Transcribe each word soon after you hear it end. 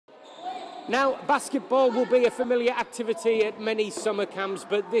Now, basketball will be a familiar activity at many summer camps,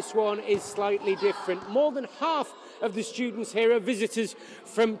 but this one is slightly different. More than half of the students here are visitors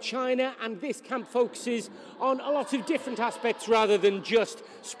from China, and this camp focuses on a lot of different aspects rather than just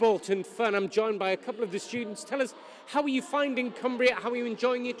sport and fun. I'm joined by a couple of the students. Tell us, how are you finding Cumbria? How are you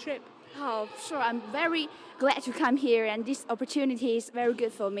enjoying your trip? Oh, sure. I'm very glad to come here, and this opportunity is very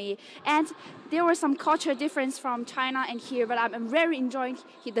good for me. And there was some cultural difference from China and here, but I'm very enjoying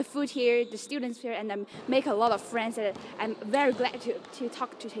the food here, the students here, and I make a lot of friends. And I'm very glad to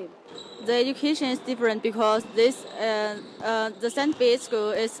talk to him. The education is different because this the St. Bede's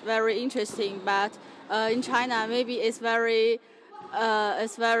school is very interesting, but in China maybe it's very the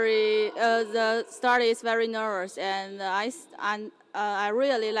study is very nervous, and I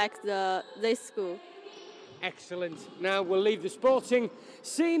really like this school. Excellent. Now we'll leave the sporting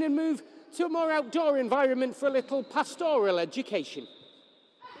scene and move to a more outdoor environment for a little pastoral education.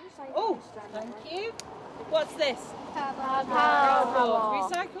 Oh, thank you. What's this? Powerful.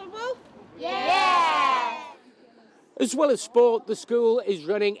 Recyclable? Yeah! As well as sport, the school is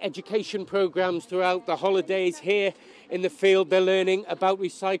running education programmes throughout the holidays. Here in the field, they're learning about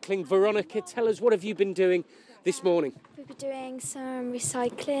recycling. Veronica, tell us, what have you been doing this morning? We'll be doing some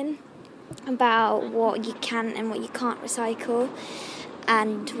recycling about what you can and what you can't recycle,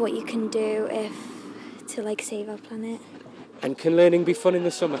 and what you can do to save our planet. And can learning be fun in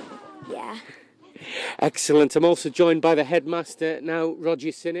the summer? Yeah. Excellent. I'm also joined by the headmaster now,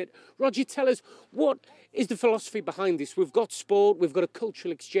 Roger Sinnott. Roger, tell us, what is the philosophy behind this? We've got sport, we've got a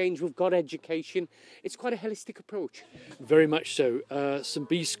cultural exchange, we've got education. It's quite a holistic approach. Very much so. St.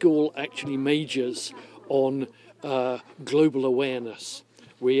 Bede's School actually majors on global awareness.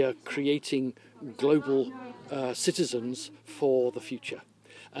 We are creating global citizens for the future.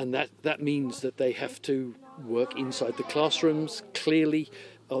 And that means that they have to work inside the classrooms, clearly,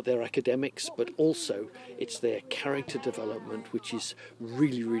 their academics, but also it's their character development, which is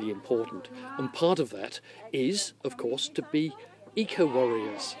really, really important. And part of that is, of course, to be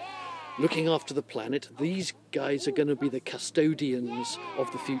eco-warriors. Looking after the planet, these guys are going to be the custodians of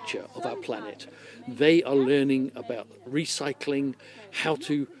the future of our planet. They are learning about recycling, how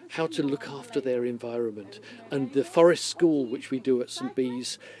to look after their environment. And the forest school, which we do at St.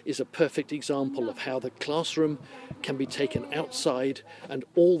 Bede's, is a perfect example of how the classroom can be taken outside, and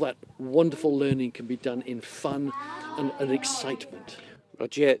all that wonderful learning can be done in fun and excitement.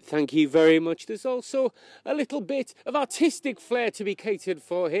 Roger, thank you very much. There's also a little bit of artistic flair to be catered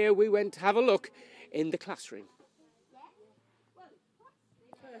for here. We went to have a look in the classroom.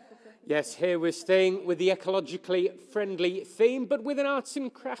 Yes, here we're staying with the ecologically friendly theme, but with an arts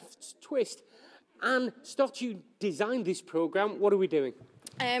and crafts twist. Anne Stott, you designed this programme. What are we doing?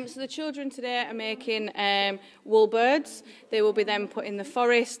 So the children today are making wool birds. They will be then put in the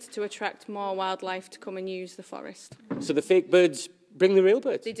forest to attract more wildlife to come and use the forest. So the fake birds bring the real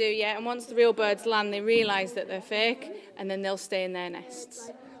birds? They do, yeah. And once the real birds land, they realise that they're fake, and then they'll stay in their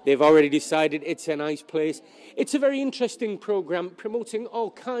nests. They've already decided it's a nice place. It's a very interesting programme promoting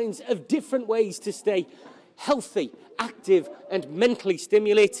all kinds of different ways to stay healthy, active and mentally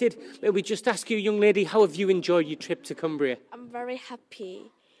stimulated. May we just ask you, young lady, how have you enjoyed your trip to Cumbria? I'm very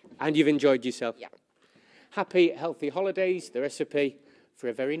happy. And you've enjoyed yourself? Yeah. Happy, healthy holidays, the recipe for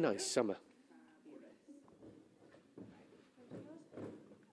a very nice summer.